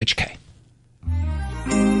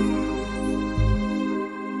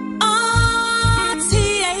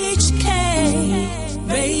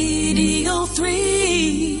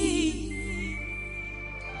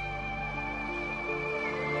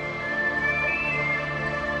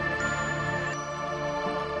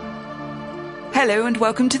Hello and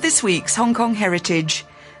welcome to this week's Hong Kong Heritage.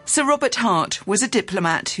 Sir Robert Hart was a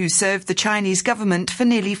diplomat who served the Chinese government for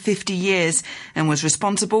nearly 50 years and was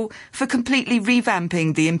responsible for completely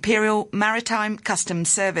revamping the Imperial Maritime Customs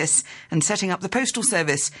Service and setting up the postal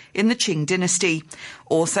service in the Qing dynasty.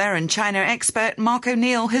 Author and China expert Mark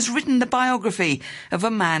O'Neill has written the biography of a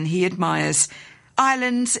man he admires.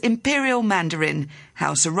 Ireland's Imperial Mandarin,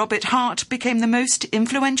 how Sir Robert Hart became the most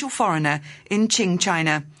influential foreigner in Qing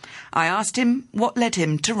China. I asked him what led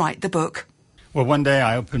him to write the book. Well, one day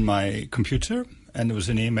I opened my computer and there was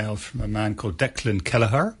an email from a man called Declan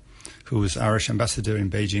Kelleher, who was Irish ambassador in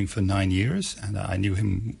Beijing for 9 years, and I know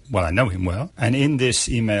him well. And in this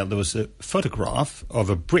email there was a photograph of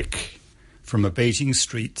a brick from a Beijing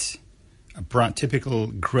street, a brown, typical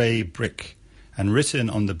grey brick, and written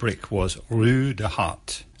on the brick was Rue de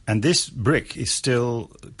Hart. And this brick is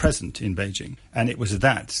still present in Beijing. And it was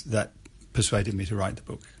that persuaded me to write the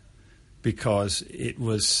book, because it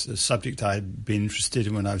was a subject I'd been interested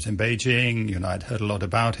in when I was in Beijing. I'd heard a lot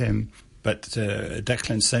about him. But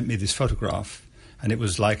Declan sent me this photograph, and it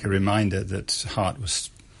was like a reminder that Hart was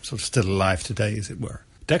sort of still alive today, as it were.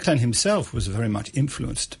 Declan himself was very much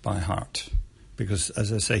influenced by Hart, because,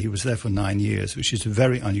 as I say, he was there for 9 years, which is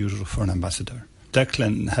very unusual for an ambassador.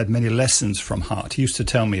 Declan had many lessons from Hart. He used to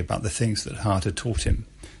tell me about the things that Hart had taught him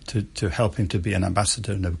to help him to be an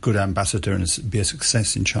ambassador, and a good ambassador, and be a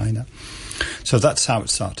success in China. So that's how it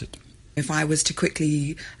started. If I was to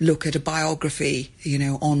quickly look at a biography,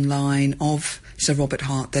 online of Sir Robert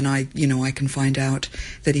Hart, then I can find out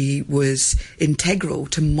that he was integral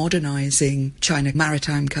to modernising China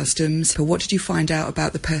maritime customs. But what did you find out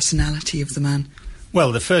about the personality of the man?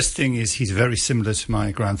 Well, the first thing is he's very similar to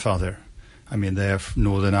my grandfather. They're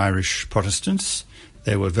Northern Irish Protestants.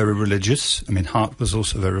 They were very religious. Hart was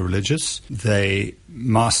also very religious. They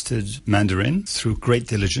mastered Mandarin through great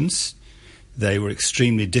diligence. They were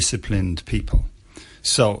extremely disciplined people.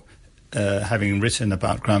 So, having written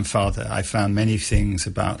about grandfather, I found many things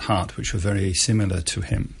about Hart which were very similar to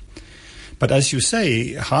him. But as you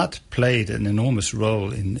say, Hart played an enormous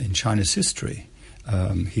role in China's history.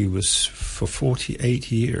 He was, for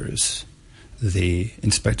 48 years, the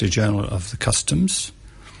Inspector General of the Customs,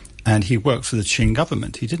 and he worked for the Qing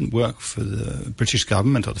government. He didn't work for the British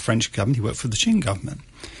government or the French government. He worked for the Qing government.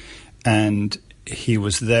 And he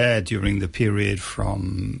was there during the period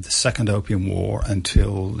from the Second Opium War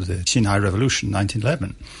until the Xinhai Revolution,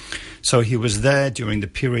 1911. So he was there during the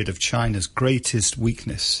period of China's greatest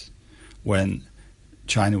weakness, when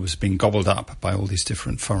China was being gobbled up by all these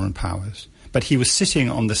different foreign powers. But he was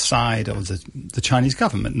sitting on the side of the Chinese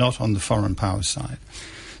government, not on the foreign power side.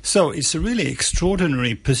 So it's a really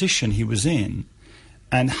extraordinary position he was in.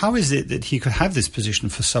 And how is it that he could have this position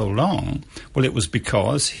for so long? Well, it was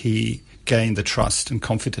because he gained the trust and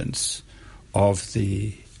confidence of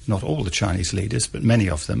not all the Chinese leaders, but many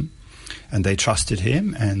of them. And they trusted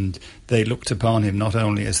him, and they looked upon him not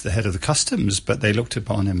only as the head of the customs, but they looked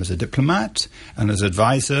upon him as a diplomat and as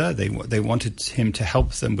advisor. They wanted him to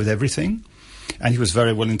help them with everything. And he was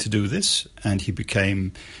very willing to do this, and he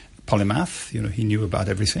became polymath. He knew about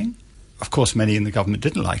everything. Of course, many in the government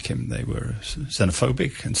didn't like him. They were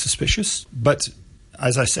xenophobic and suspicious. But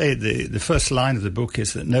as I say, the first line of the book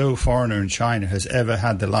is that no foreigner in China has ever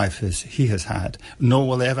had the life as he has had, nor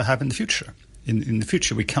will they ever have in the future. In the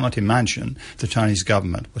future, we cannot imagine the Chinese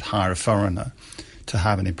government would hire a foreigner to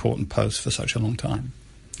have an important post for such a long time.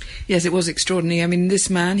 Yes, it was extraordinary. This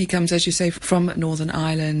man, he comes, as you say, from Northern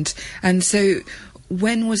Ireland. And so,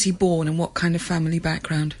 when was he born and what kind of family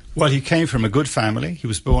background? Well, he came from a good family. He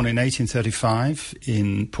was born in 1835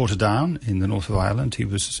 in Portadown in the north of Ireland. He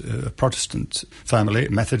was a Protestant family,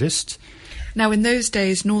 Methodist. Now, in those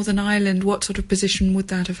days, Northern Ireland, what sort of position would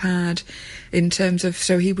that have had in terms of...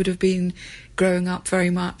 So he would have been growing up very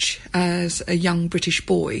much as a young British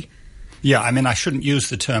boy. Yeah, I shouldn't use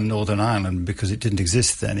the term Northern Ireland because it didn't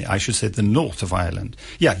exist then. I should say the north of Ireland.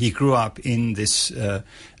 Yeah, he grew up in this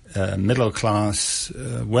middle-class,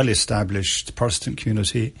 well-established Protestant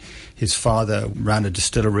community. His father ran a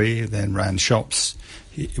distillery, then ran shops.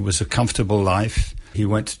 It was a comfortable life. He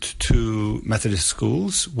went to 2 Methodist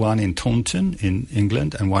schools, one in Taunton in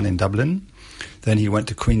England and one in Dublin. Then he went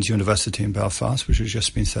to Queen's University in Belfast, which has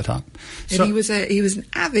just been set up. And he was an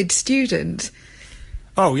avid student.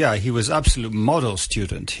 Oh, yeah, he was an absolute model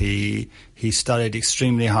student. He studied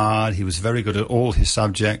extremely hard. He was very good at all his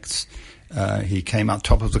subjects. He came out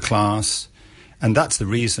top of the class. And that's the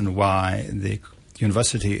reason why the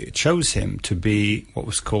university chose him to be what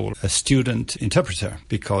was called a student interpreter,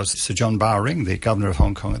 because Sir John Bowring, the governor of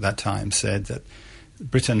Hong Kong at that time, said that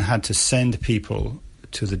Britain had to send people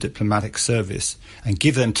to the diplomatic service and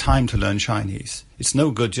give them time to learn Chinese. It's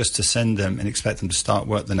no good just to send them and expect them to start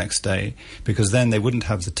work the next day, because then they wouldn't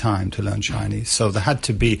have the time to learn Chinese. So there had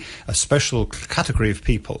to be a special category of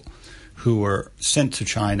people who were sent to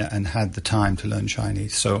China and had the time to learn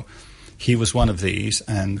Chinese. So he was one of these,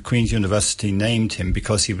 and Queen's University named him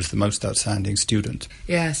because he was the most outstanding student.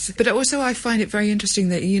 Yes, but also I find it very interesting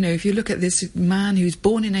that, you know, if you look at this man who's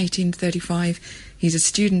born in 1835, he's a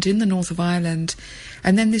student in the north of Ireland,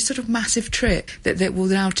 and then this sort of massive trip that will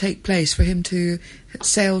now take place for him to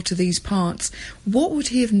sail to these parts. What would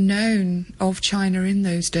he have known of China in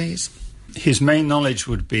those days? His main knowledge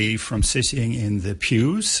would be from sitting in the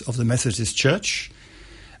pews of the Methodist Church.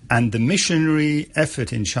 And the missionary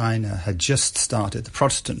effort in China had just started, the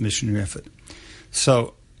Protestant missionary effort.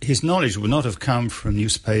 So his knowledge would not have come from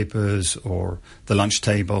newspapers or the lunch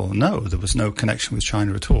table. No, there was no connection with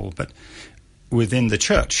China at all. But within the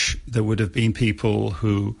church, there would have been people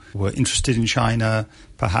who were interested in China,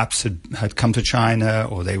 perhaps had come to China,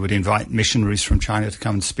 or they would invite missionaries from China to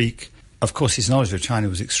come and speak. Of course, his knowledge of China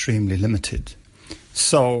was extremely limited.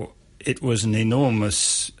 So it was an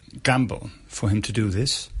enormous gamble for him to do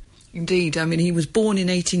this. Indeed. I mean, he was born in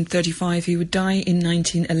 1835. He would die in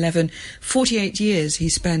 1911. 48 years he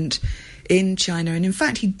spent in China. And in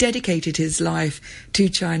fact, he dedicated his life to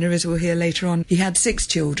China, as we'll hear later on. He had 6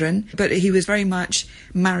 children, but he was very much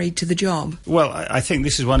married to the job. Well, I think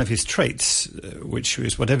this is one of his traits, which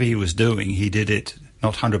is whatever he was doing, he did it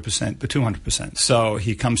not 100%, but 200%. So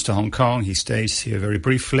he comes to Hong Kong, he stays here very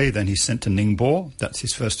briefly, then he's sent to Ningbo. That's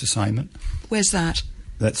his first assignment. Where's that?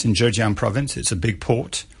 That's in Zhejiang province. It's a big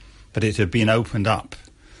port, but it had been opened up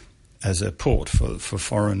as a port for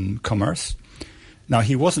foreign commerce. Now,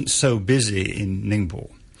 he wasn't so busy in Ningbo.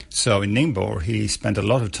 So in Ningbo, he spent a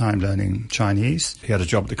lot of time learning Chinese. He had a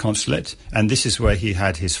job at the consulate, and this is where he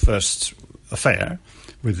had his first affair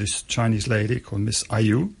with this Chinese lady called Miss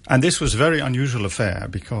Ayu. And this was a very unusual affair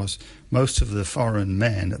because most of the foreign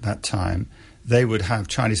men at that time, they would have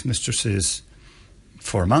Chinese mistresses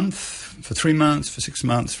for a month, for 3 months, for 6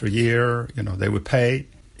 months, for a year. You know, they would pay.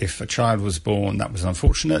 If a child was born, that was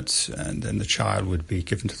unfortunate, and then the child would be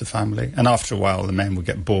given to the family. And after a while, the men would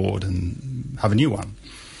get bored and have a new one.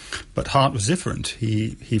 But Hart was different.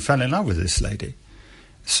 He fell in love with this lady.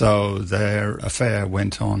 So their affair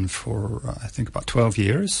went on for, I think, about 12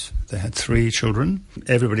 years. They had 3 children.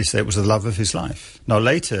 Everybody said it was the love of his life. Now,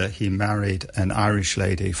 later, he married an Irish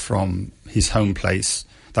lady from his home place.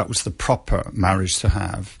 That was the proper marriage to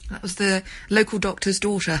have. That was the local doctor's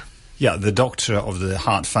daughter. Yeah, the doctor of the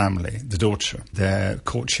Hart family, the daughter. Their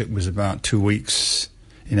courtship was about 2 weeks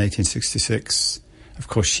in 1866. Of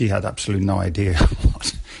course, she had absolutely no idea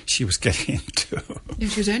what she was getting into. Yeah,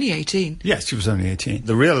 she was only 18. Yes, she was only 18.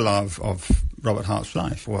 The real love of Robert Hart's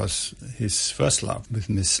life was his first love with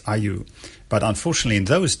Miss Ayu. But unfortunately, in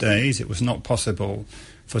those days, it was not possible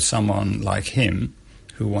for someone like him,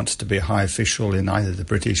 who wants to be a high official in either the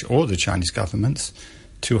British or the Chinese governments,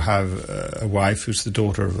 to have a wife who's the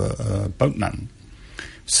daughter of a boatman.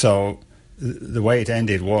 So the way it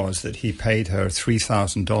ended was that he paid her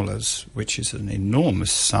 $3,000, which is an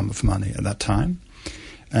enormous sum of money at that time.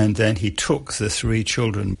 And then he took the 3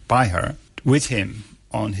 children by her with him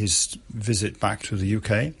on his visit back to the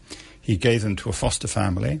UK. He gave them to a foster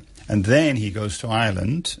family. And then he goes to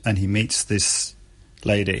Ireland and he meets this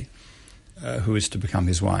lady who is to become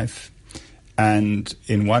his wife. And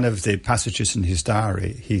in one of the passages in his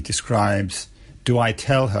diary, he describes, do I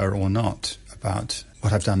tell her or not about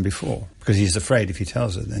what I've done before? Because he's afraid if he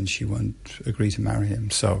tells her, then she won't agree to marry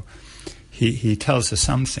him. So he tells her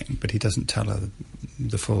something, but he doesn't tell her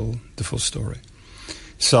the full story.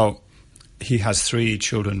 So he has 3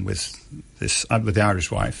 children with the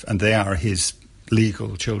Irish wife, and they are his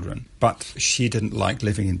legal children. But she didn't like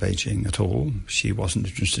living in Beijing at all. She wasn't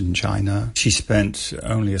interested in China. She spent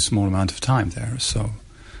only a small amount of time there. So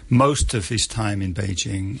most of his time in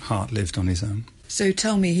Beijing, Hart lived on his own. So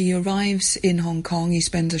tell me, he arrives in Hong Kong, he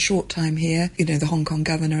spends a short time here. You know, the Hong Kong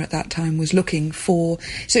governor at that time was looking for,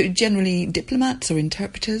 so generally diplomats or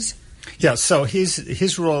interpreters? Yeah, so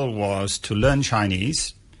his role was to learn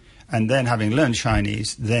Chinese, and then having learned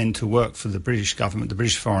Chinese, then to work for the British government, the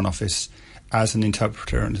British Foreign Office, as an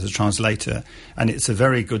interpreter and as a translator. And it's a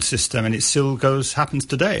very good system, and it still happens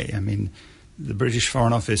today. I mean, the British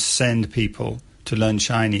Foreign Office send people to learn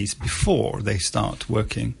Chinese before they start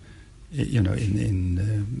working, you know, in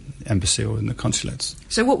the embassy or in the consulates.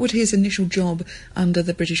 So what would his initial job under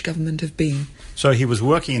the British government have been? So he was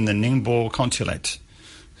working in the Ningbo consulate.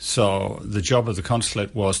 So the job of the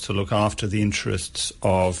consulate was to look after the interests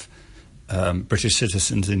of British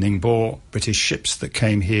citizens in Ningbo, British ships that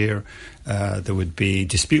came here. There would be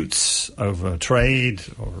disputes over trade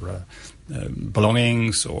or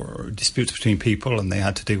belongings or disputes between people, and they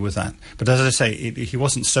had to deal with that. But as I say, he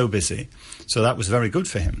wasn't so busy. So that was very good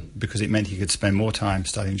for him because it meant he could spend more time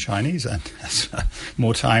studying Chinese and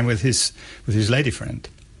more time with his lady friend.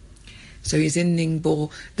 So he's in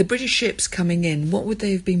Ningbo. The British ships coming in, what would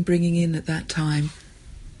they have been bringing in at that time?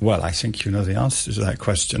 Well, I think you know the answer to that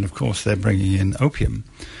question. Of course, they're bringing in opium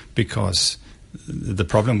because the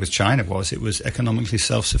problem with China was it was economically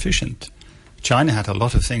self-sufficient. China had a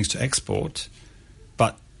lot of things to export,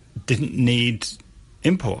 but didn't need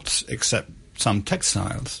imports except some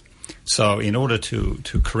textiles. So in order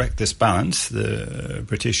to correct this balance, the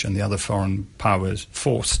British and the other foreign powers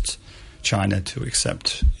forced China to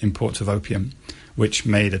accept imports of opium, which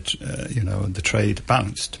made it, the trade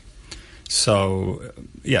balanced. So,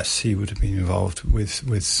 yes, he would have been involved with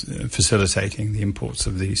facilitating the imports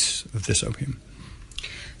of this opium.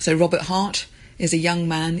 So Robert Hart is a young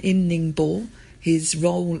man in Ningbo. His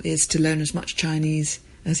role is to learn as much Chinese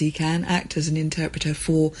as he can, act as an interpreter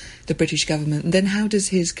for the British government. And then how does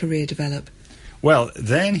his career develop? Well,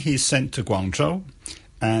 then he's sent to Guangzhou,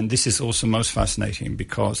 and this is also most fascinating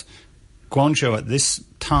because Guangzhou at this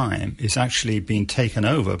time is actually being taken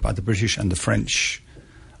over by the British and the French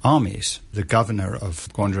armies. The governor of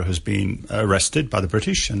Guangzhou has been arrested by the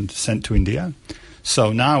British and sent to India.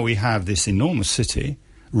 So now we have this enormous city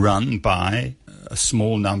run by a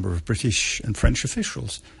small number of British and French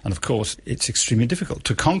officials. And of course, it's extremely difficult.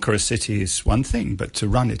 To conquer a city is one thing, but to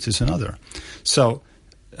run it is another. So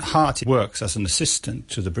Hart works as an assistant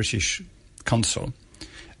to the British consul,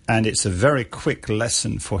 and it's a very quick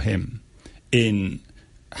lesson for him in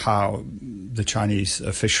how the Chinese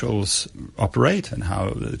officials operate and how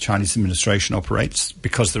the Chinese administration operates,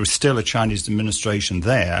 because there is still a Chinese administration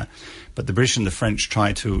there, but the British and the French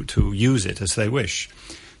try to use it as they wish.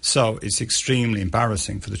 So it's extremely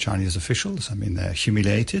embarrassing for the Chinese officials. I mean, they're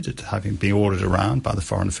humiliated at having been ordered around by the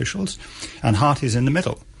foreign officials, and Hart is in the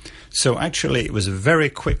middle. So actually it was a very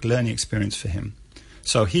quick learning experience for him.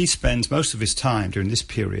 So he spends most of his time during this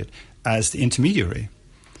period as the intermediary.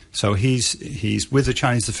 So he's with the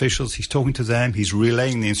Chinese officials, he's talking to them, he's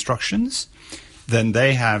relaying the instructions. Then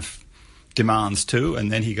they have demands too,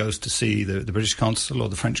 and then he goes to see the British consul or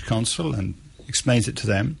the French consul and explains it to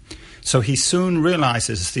them. So he soon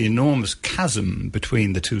realizes the enormous chasm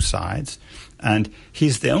between the two sides, and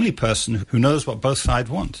he's the only person who knows what both sides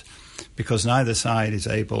want, because neither side is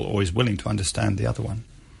able or is willing to understand the other one.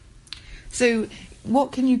 So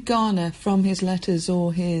what can you garner from his letters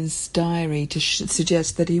or his diary to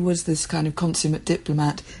suggest that he was this kind of consummate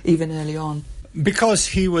diplomat even early on? Because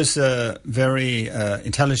he was a very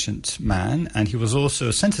intelligent man, and he was also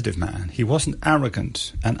a sensitive man. He wasn't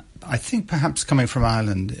arrogant, and I think perhaps coming from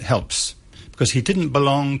Ireland helps, because he didn't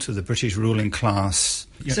belong to the British ruling class.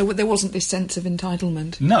 So there wasn't this sense of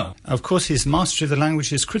entitlement? No. Of course, his mastery of the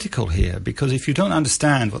language is critical here, because if you don't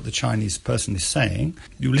understand what the Chinese person is saying,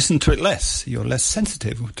 you listen to it less. You're less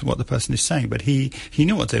sensitive to what the person is saying. But he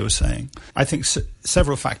knew what they were saying. I think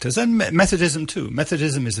several factors. And Methodism, too.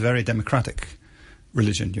 Methodism is a very democratic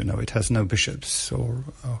religion, it has no bishops or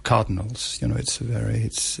cardinals.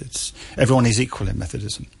 It's everyone is equal in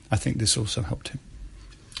Methodism. I think this also helped him.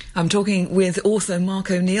 I'm talking with author Mark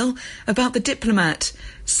O'Neill about the diplomat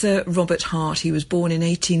Sir Robert Hart. He was born in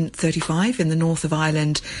 1835 in the north of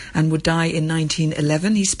Ireland and would die in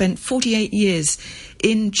 1911. He spent 48 years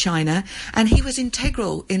in China, and he was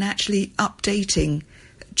integral in actually updating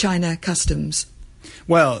China customs.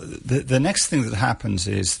 Well, the next thing that happens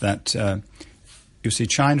is that you see,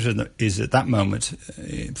 China is at that moment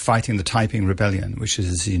fighting the Taiping Rebellion, which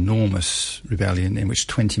is this enormous rebellion in which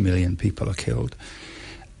 20 million people are killed.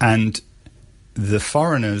 And the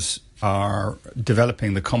foreigners are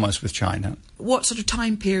developing the commerce with China. What sort of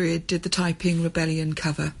time period did the Taiping Rebellion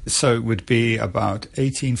cover? So it would be about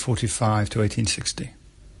 1845 to 1860.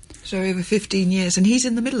 So over 15 years, and he's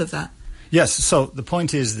in the middle of that. Yes, so the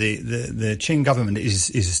point is the Qing government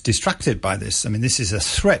is distracted by this. I mean, this is a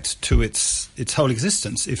threat to its whole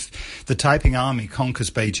existence. If the Taiping army conquers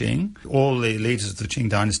Beijing, all the leaders of the Qing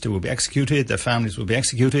dynasty will be executed, their families will be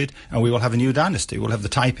executed, and we will have a new dynasty. We'll have the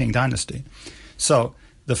Taiping dynasty. So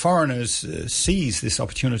the foreigners seize this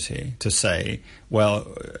opportunity to say, well,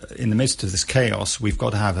 in the midst of this chaos, we've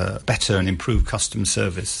got to have a better and improved customs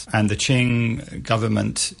service. And the Qing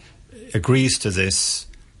government agrees to this,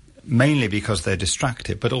 mainly because they're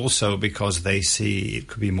distracted, but also because they see it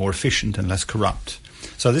could be more efficient and less corrupt.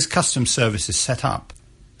 So this customs service is set up.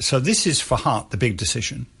 So this is, for Hart, the big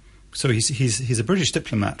decision. So he's a British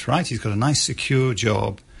diplomat, right? He's got a nice, secure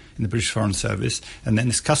job. in the British Foreign Service, and then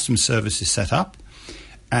this customs service is set up,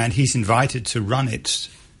 and he's invited to run it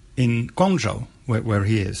in Guangzhou, where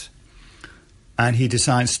he is. And he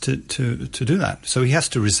decides to do that. So he has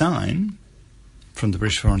to resign from the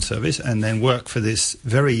British Foreign Service and then work for this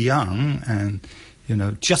very young and,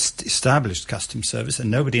 just established customs service, and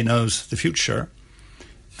nobody knows the future.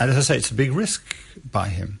 And as I say, it's a big risk by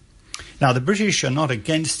him. Now, the British are not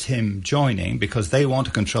against him joining because they want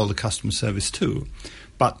to control the customs service too.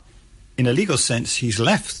 But in a legal sense, he's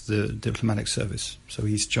left the diplomatic service. So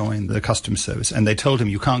he's joined the customs service, and they told him,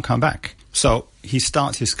 you can't come back. So he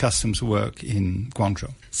starts his customs work in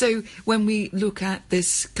Guangzhou. So when we look at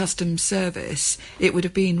this customs service, it would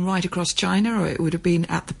have been right across China, or it would have been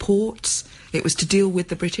at the ports? It was to deal with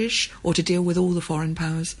the British or to deal with all the foreign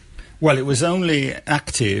powers? Well, it was only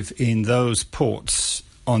active in those ports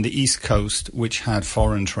on the East Coast which had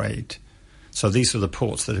foreign trade. So these are the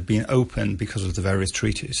ports that have been opened because of the various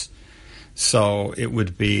treaties. So it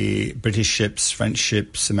would be British ships, French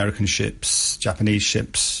ships, American ships, Japanese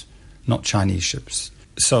ships, not Chinese ships.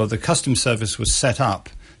 So the customs service was set up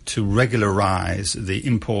to regularize the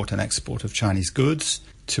import and export of Chinese goods,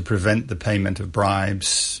 to prevent the payment of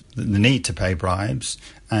bribes, the need to pay bribes,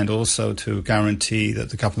 and also to guarantee that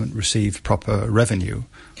the government received proper revenue.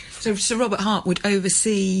 So Sir Robert Hart would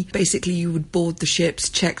oversee, basically you would board the ships,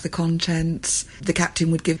 check the contents, the captain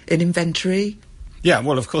would give an inventory? Yeah,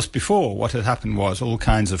 well, of course, before what had happened was all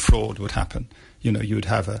kinds of fraud would happen. You would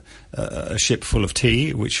have a ship full of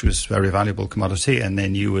tea, which was a very valuable commodity, and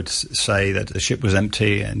then you would say that the ship was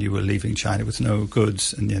empty and you were leaving China with no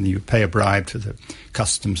goods, and then you would pay a bribe to the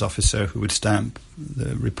customs officer who would stamp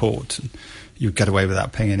the report, and you'd get away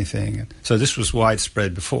without paying anything. And so this was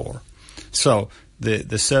widespread before. So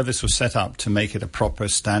the service was set up to make it a proper,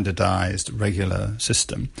 standardized, regular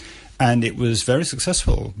system. And it was very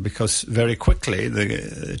successful because very quickly the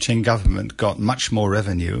Qing government got much more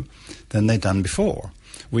revenue than they'd done before,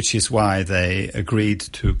 which is why they agreed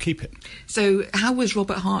to keep it. So how was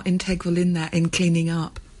Robert Hart integral in that, in cleaning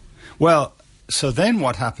up? Well, so then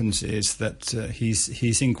what happens is that he's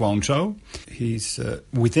in Guangzhou. He's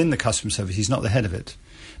within the customs service. He's not the head of it.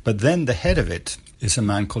 But then the head of it is a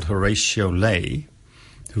man called Horatio Lei,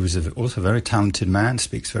 who is also a very talented man,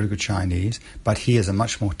 speaks very good Chinese, but he is a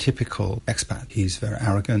much more typical expat. He's very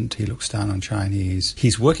arrogant, he looks down on Chinese.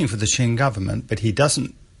 He's working for the Qing government, but he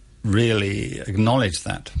doesn't really acknowledge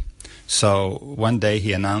that. So one day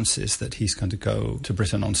he announces that he's going to go to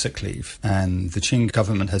Britain on sick leave, and the Qing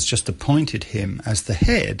government has just appointed him as the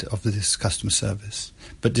head of this customs service.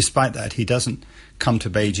 But despite that, he doesn't come to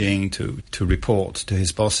Beijing to report to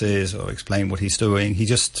his bosses or explain what he's doing. He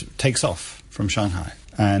just takes off from Shanghai.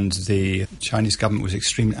 And the Chinese government was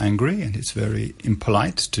extremely angry, and it's very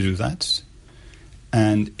impolite to do that.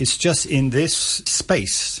 And it's just in this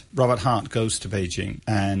space, Robert Hart goes to Beijing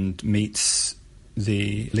and meets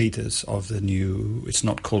the leaders of the new, it's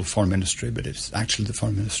not called Foreign Ministry, but it's actually the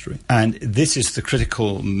Foreign Ministry. And this is the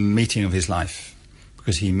critical meeting of his life,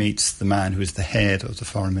 because he meets the man who is the head of the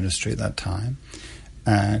Foreign Ministry at that time,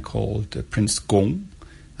 called Prince Gong.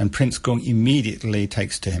 And Prince Gong immediately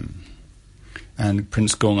takes to him. And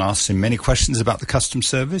Prince Gong asks him many questions about the customs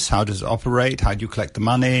service. How does it operate? How do you collect the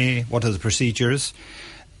money? What are the procedures?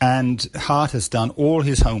 And Hart has done all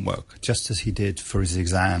his homework, just as he did for his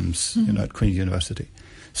exams, at Queen's University.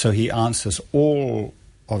 So he answers all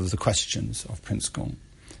of the questions of Prince Gong.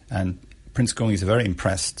 And Prince Gong is very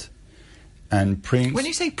impressed. And When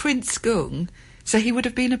you say Prince Gong, so he would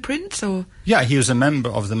have been a prince, or? Yeah, he was a member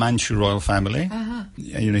of the Manchu royal family,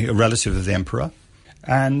 a relative of the emperor.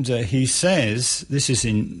 And he says, this is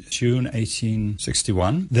in June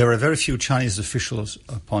 1861, there are very few Chinese officials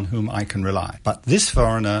upon whom I can rely. But this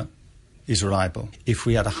foreigner is reliable. If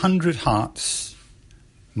we had 100 Harts,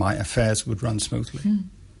 my affairs would run smoothly.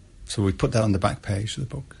 So we put that on the back page of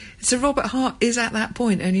the book. So Robert Hart is at that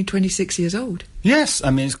point only 26 years old. Yes, I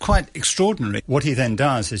mean, it's quite extraordinary. What he then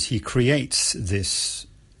does is he creates this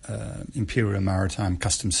Imperial Maritime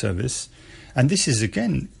Customs Service. And this is,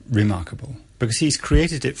 again, remarkable, because he's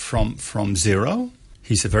created it from zero.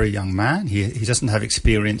 He's a very young man. He doesn't have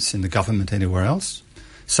experience in the government anywhere else.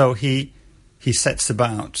 So he sets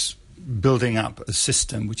about building up a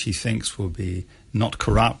system which he thinks will be not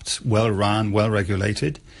corrupt, well-run,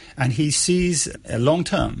 well-regulated, and he sees a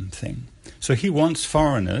long-term thing. So he wants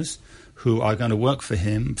foreigners who are going to work for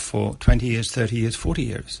him for 20 years, 30 years, 40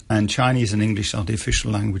 years. And Chinese and English are the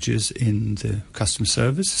official languages in the customs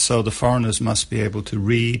service, so the foreigners must be able to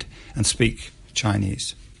read and speak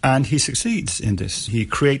Chinese. And he succeeds in this. He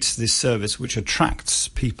creates this service which attracts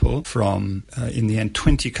people from, in the end,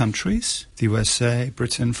 20 countries: the USA,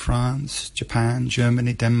 Britain, France, Japan,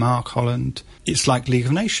 Germany, Denmark, Holland. It's like League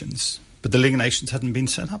of Nations, but the League of Nations hadn't been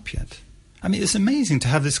set up yet. I mean, it's amazing to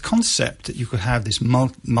have this concept that you could have this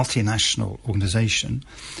multinational organisation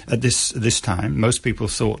at this time. Most people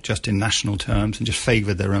thought just in national terms and just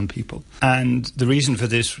favoured their own people. And the reason for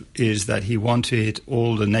this is that he wanted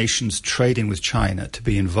all the nations trading with China to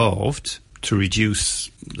be involved to reduce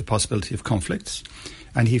the possibility of conflicts.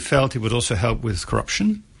 And he felt it would also help with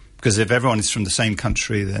corruption, because if everyone is from the same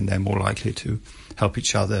country, then they're more likely to help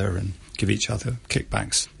each other and give each other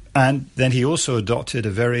kickbacks. And then he also adopted a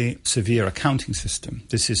very severe accounting system.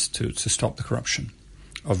 This is to stop the corruption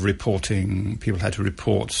of reporting. People had to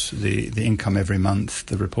report the income every month.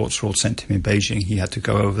 The reports were all sent to him in Beijing. He had to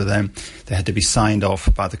go over them. They had to be signed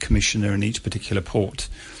off by the commissioner in each particular port.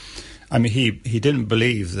 I mean, he didn't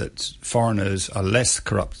believe that foreigners are less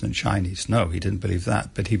corrupt than Chinese. No, he didn't believe that.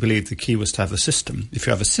 But he believed the key was to have a system. If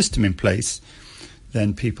you have a system in place,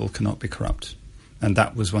 then people cannot be corrupt. And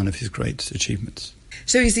that was one of his great achievements.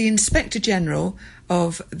 So he's the Inspector General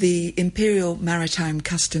of the Imperial Maritime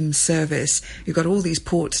Customs Service. You've got all these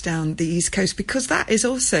ports down the East Coast, because that is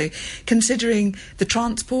also considering the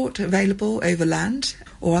transport available over land,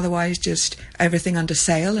 or otherwise just everything under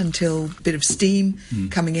sail until a bit of steam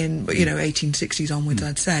coming in, 1860s onwards,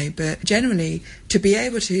 I'd say. But generally, to be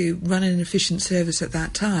able to run an efficient service at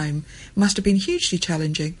that time must have been hugely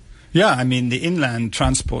challenging. Yeah, I mean, the inland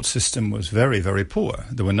transport system was very, very poor.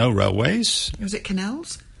 There were no railways. Was it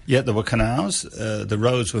canals? Yeah, there were canals. The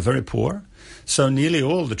roads were very poor. So nearly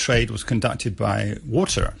all the trade was conducted by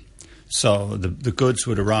water. So the goods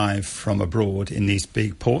would arrive from abroad in these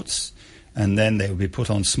big ports, and then they would be put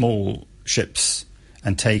on small ships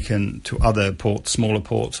and taken to other ports, smaller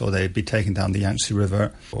ports, or they'd be taken down the Yangtze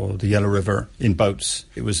River or the Yellow River in boats.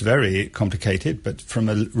 It was very complicated, but from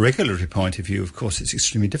a regulatory point of view, of course, it's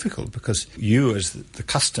extremely difficult, because you, as the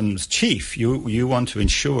customs chief, you want to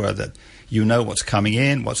ensure that you know what's coming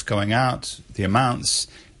in, what's going out, the amounts,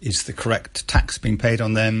 is the correct tax being paid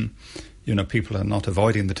on them, people are not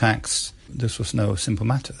avoiding the tax. This was no simple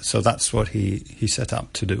matter. So that's what he set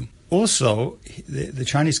up to do. Also, the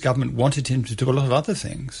Chinese government wanted him to do a lot of other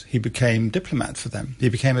things. He became diplomat for them. He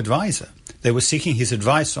became advisor. They were seeking his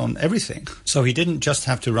advice on everything. So he didn't just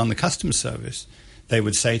have to run the customs service. They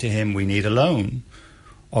would say to him, we need a loan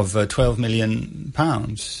of £12 million.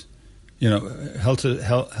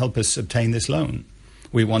 Help us obtain this loan.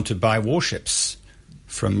 We want to buy warships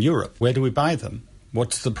from Europe. Where do we buy them?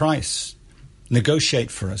 What's the price?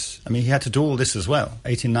 Negotiate for us. I mean, he had to do all this as well.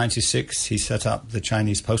 1896, he set up the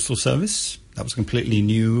Chinese Postal Service. That was a completely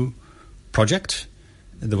new project.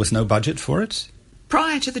 There was no budget for it.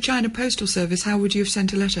 Prior to the China Postal Service, how would you have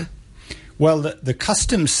sent a letter? Well, the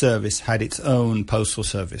customs service had its own postal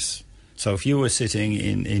service. So if you were sitting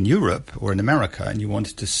in Europe or in America and you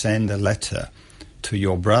wanted to send a letter to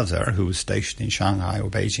your brother who was stationed in Shanghai or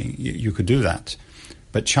Beijing, you could do that.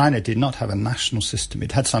 But China did not have a national system.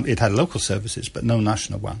 It had local services, but no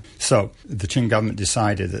national one. So the Qing government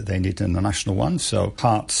decided that they needed a national one. So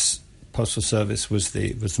Hart's postal service was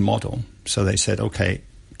the model. So they said, okay,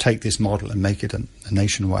 take this model and make it a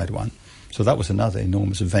nationwide one. So that was another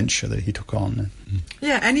enormous adventure that he took on.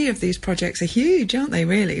 Yeah, any of these projects are huge, aren't they,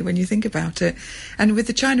 really, when you think about it? And with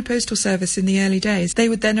the China Postal Service in the early days, they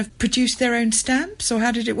would then have produced their own stamps, or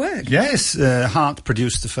how did it work? Yes, Hart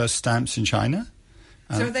produced the first stamps in China.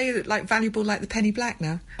 So are they valuable like the penny black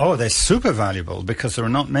now? Oh, they're super valuable because there are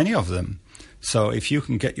not many of them. So if you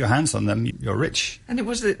can get your hands on them, you're rich. And it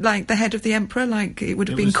was like the head of the emperor, like it would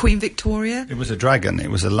have been Queen Victoria? It was a dragon.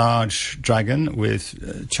 It was a large dragon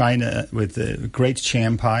with China, with the Great Qing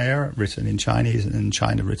Empire written in Chinese and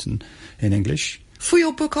China written in English. For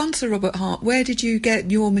your book on Sir Robert Hart, where did you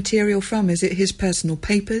get your material from? Is it his personal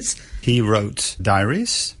papers? He wrote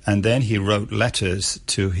diaries, and then he wrote letters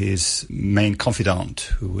to his main confidant,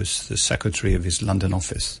 who was the secretary of his London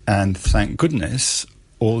office. And thank goodness,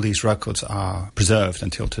 all these records are preserved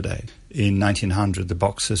until today. In 1900, the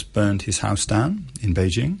Boxers burned his house down in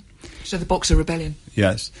Beijing. So the Boxer Rebellion?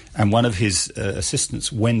 Yes. And one of his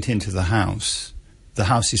assistants went into the house. The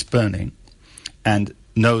house is burning, and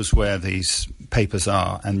knows where these papers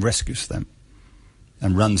are and rescues them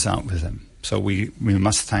and runs out with them. So we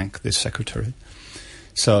must thank this secretary.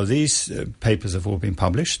 So these papers have all been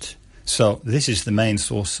published. So this is the main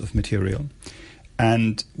source of material.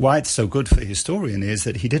 And why it's so good for a historian is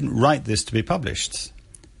that he didn't write this to be published,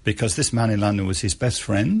 because this man in London was his best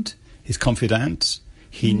friend, his confidant.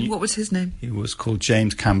 What was his name? He was called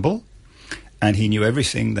James Campbell, and he knew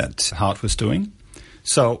everything that Hart was doing.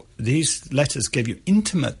 So these letters gave you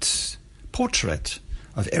intimate portrait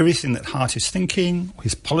of everything that Hart is thinking,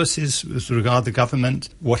 his policies with regard to the government,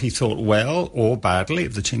 what he thought well or badly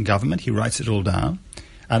of the Qing government. He writes it all down.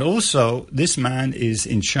 And also, this man is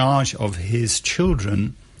in charge of his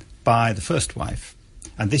children by the first wife.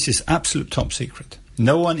 And this is absolute top secret.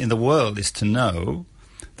 No one in the world is to know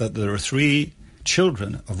that there are 3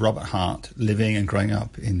 children of Robert Hart living and growing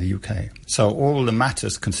up in the UK. So all the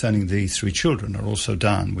matters concerning these 3 children are also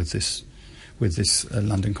done with this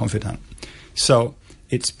London confidant. So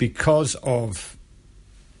it's because of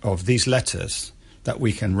these letters that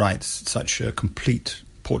we can write such a complete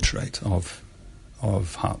portrait of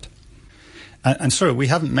Hart. And sorry, we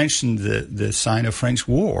haven't mentioned the Sino-French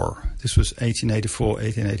War. This was 1884,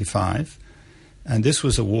 1885, and this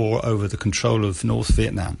was a war over the control of North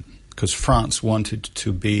Vietnam, because France wanted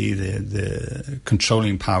to be the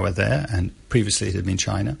controlling power there, and previously it had been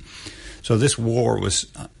China. So this war was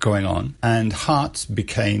going on, and Hart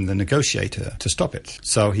became the negotiator to stop it.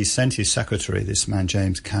 So he sent his secretary, this man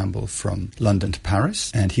James Campbell, from London to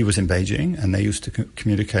Paris, and he was in Beijing, and they used to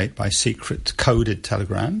communicate by secret coded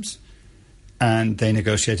telegrams, and they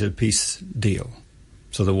negotiated a peace deal.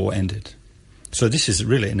 So the war ended. So this is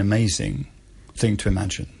really an amazing thing to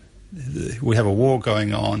imagine. We have a war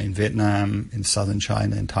going on in Vietnam, in southern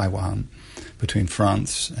China, in Taiwan, between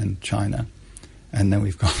France and China. And then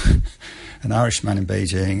we've got an Irishman in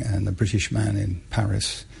Beijing and a British man in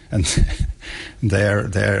Paris, and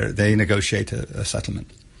they negotiate a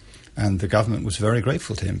settlement. And the government was very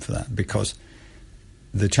grateful to him for that, because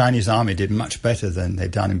the Chinese army did much better than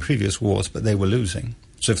they'd done in previous wars, but they were losing.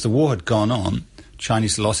 So if the war had gone on,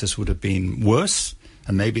 Chinese losses would have been worse,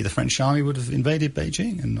 and maybe the French army would have invaded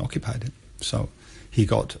Beijing and occupied it. So he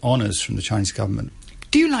got honours from the Chinese government.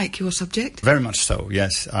 Do you like your subject? Very much so,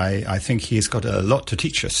 yes. I think he's got a lot to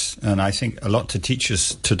teach us, and I think a lot to teach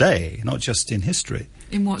us today, not just in history.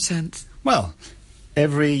 In what sense? Well,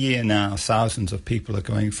 every year now, thousands of people are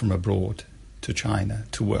going from abroad to China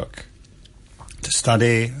to work, to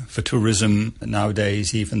study, for tourism.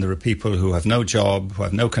 Nowadays, even there are people who have no job, who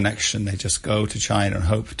have no connection. They just go to China and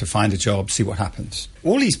hope to find a job, see what happens.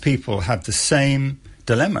 All these people have the same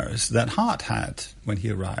dilemmas that Hart had when he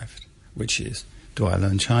arrived, which is, do I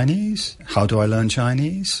learn Chinese? How do I learn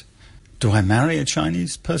Chinese? Do I marry a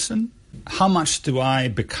Chinese person? How much do I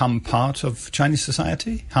become part of Chinese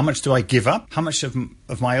society? How much do I give up? How much of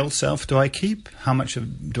my old self do I keep? How much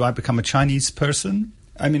do I become a Chinese person?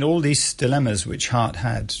 I mean, all these dilemmas which Hart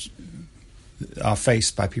had are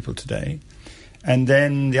faced by people today. And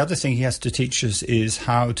then the other thing he has to teach us is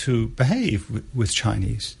how to behave with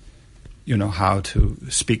Chinese. You know, how to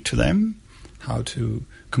speak to them, how to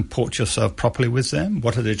comport yourself properly with them.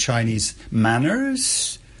 What are the Chinese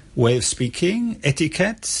manners, way of speaking,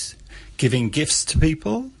 etiquette, giving gifts to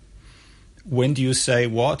people? When do you say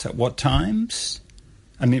what, at what times?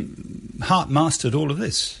 I mean, Hart mastered all of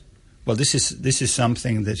this. Well, this is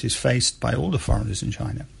something that is faced by all the foreigners in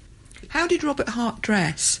China. How did Robert Hart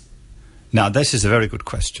dress? Now, this is a very good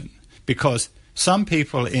question, because some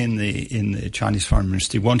people in the Chinese Foreign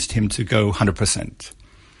Ministry wanted him to go 100%.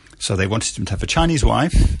 So they wanted him to have a Chinese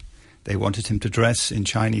wife, they wanted him to dress in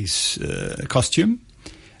Chinese costume,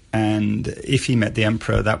 and if he met the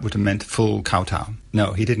emperor, that would have meant full kowtow.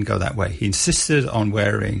 No, he didn't go that way. He insisted on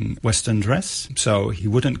wearing Western dress, so he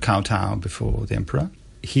wouldn't kowtow before the emperor.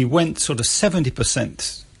 He went sort of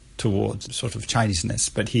 70% towards sort of Chineseness,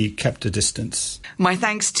 but he kept a distance. My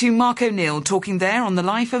thanks to Mark O'Neill, talking there on the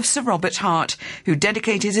life of Sir Robert Hart, who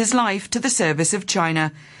dedicated his life to the service of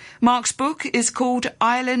China. Mark's book is called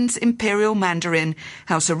Ireland's Imperial Mandarin,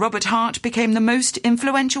 How Sir Robert Hart Became the Most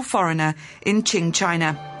Influential Foreigner in Qing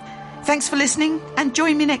China. Thanks for listening, and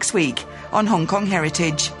join me next week on Hong Kong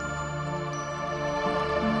Heritage.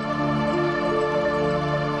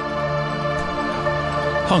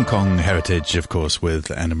 Hong Kong Heritage, of course, with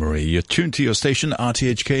Anna Marie. You're tuned to your station,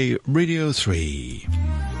 RTHK Radio 3.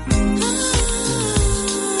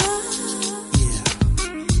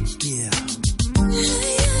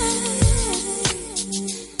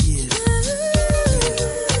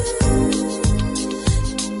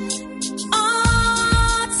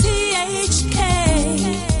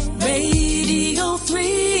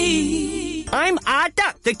 I'm Ah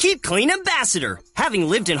Duck, the Keep Clean ambassador. Having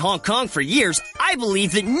lived in Hong Kong for years, I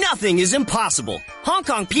believe that nothing is impossible. Hong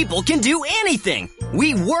Kong people can do anything.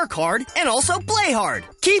 We work hard and also play hard.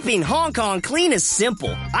 Keeping Hong Kong clean is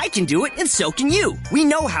simple. I can do it and so can you. We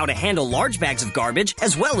know how to handle large bags of garbage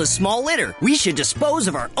as well as small litter. We should dispose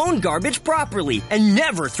of our own garbage properly and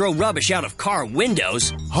never throw rubbish out of car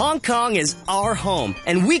windows. Hong Kong is our home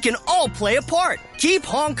and we can all play a part. Keep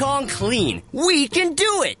Hong Kong clean. We can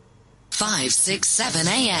do it. 567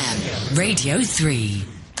 AM, Radio 3.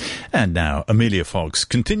 And now, Amelia Fox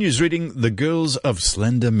continues reading The Girls of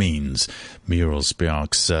Slender Means, Muriel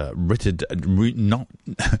Spiark's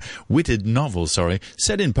witted novel,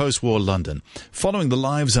 set in post-war London, following the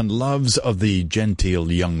lives and loves of the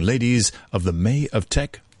genteel young ladies of the May of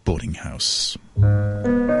Tech boarding house.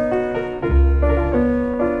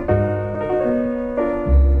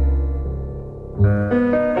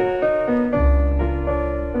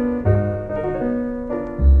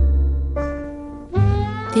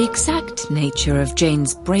 The exact nature of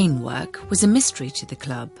Jane's brain work was a mystery to the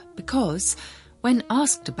club because, when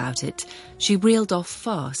asked about it, she reeled off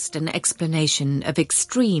fast an explanation of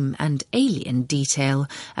extreme and alien detail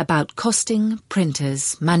about costing,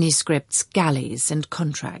 printers, manuscripts, galleys and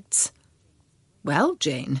contracts. Well,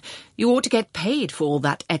 Jane, you ought to get paid for all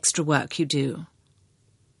that extra work you do.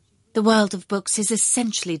 The world of books is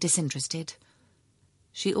essentially disinterested.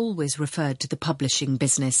 She always referred to the publishing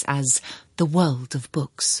business as the world of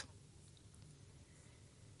books.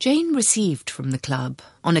 Jane received from the club,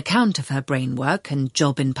 on account of her brain work and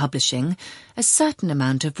job in publishing, a certain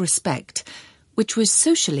amount of respect, which was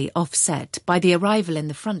socially offset by the arrival in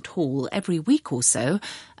the front hall every week or so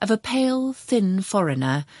of a pale, thin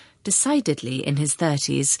foreigner, decidedly in his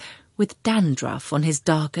 30s, with dandruff on his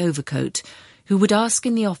dark overcoat, who would ask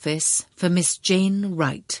in the office for Miss Jane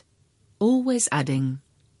Wright, always adding,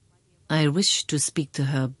 "I wish to speak to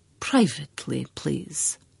her privately,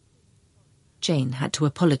 please." Jane had to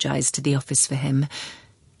apologise to the office for him.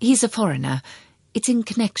 He's a foreigner. It's in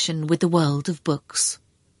connection with the world of books.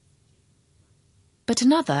 But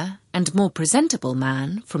another and more presentable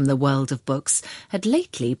man from the world of books had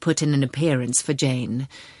lately put in an appearance for Jane.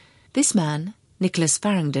 This man, Nicholas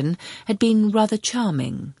Farringdon, had been rather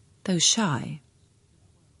charming, though shy.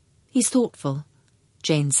 "He's thoughtful,"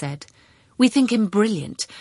 Jane said. "We think him brilliant,